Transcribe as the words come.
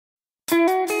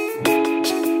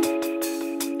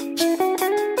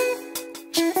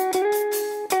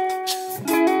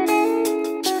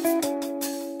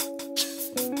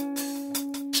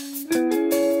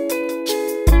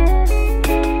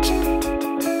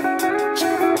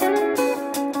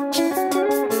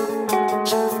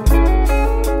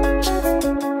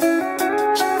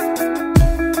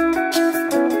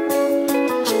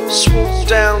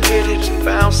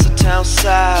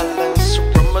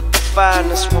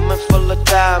finest woman full of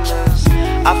diamonds.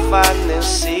 I find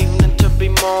this evening to be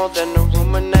more than a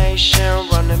rumination,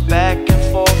 running back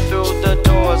and forth through the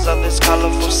doors of this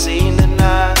colorful scene.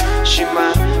 And she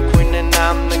my queen and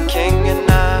I'm the king, and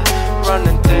I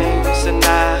running things, and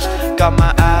I got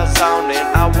my eyes on it.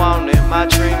 I want it, my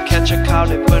dream catcher call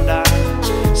it, but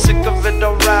I'm sick of it.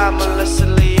 Don't rhyme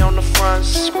illicitly on the front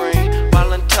screen,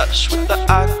 while in touch with the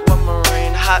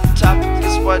aquamarine. Hot topic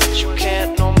is what you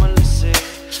can't normally see.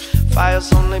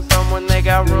 Fires only burn when they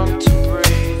got room to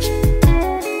breathe.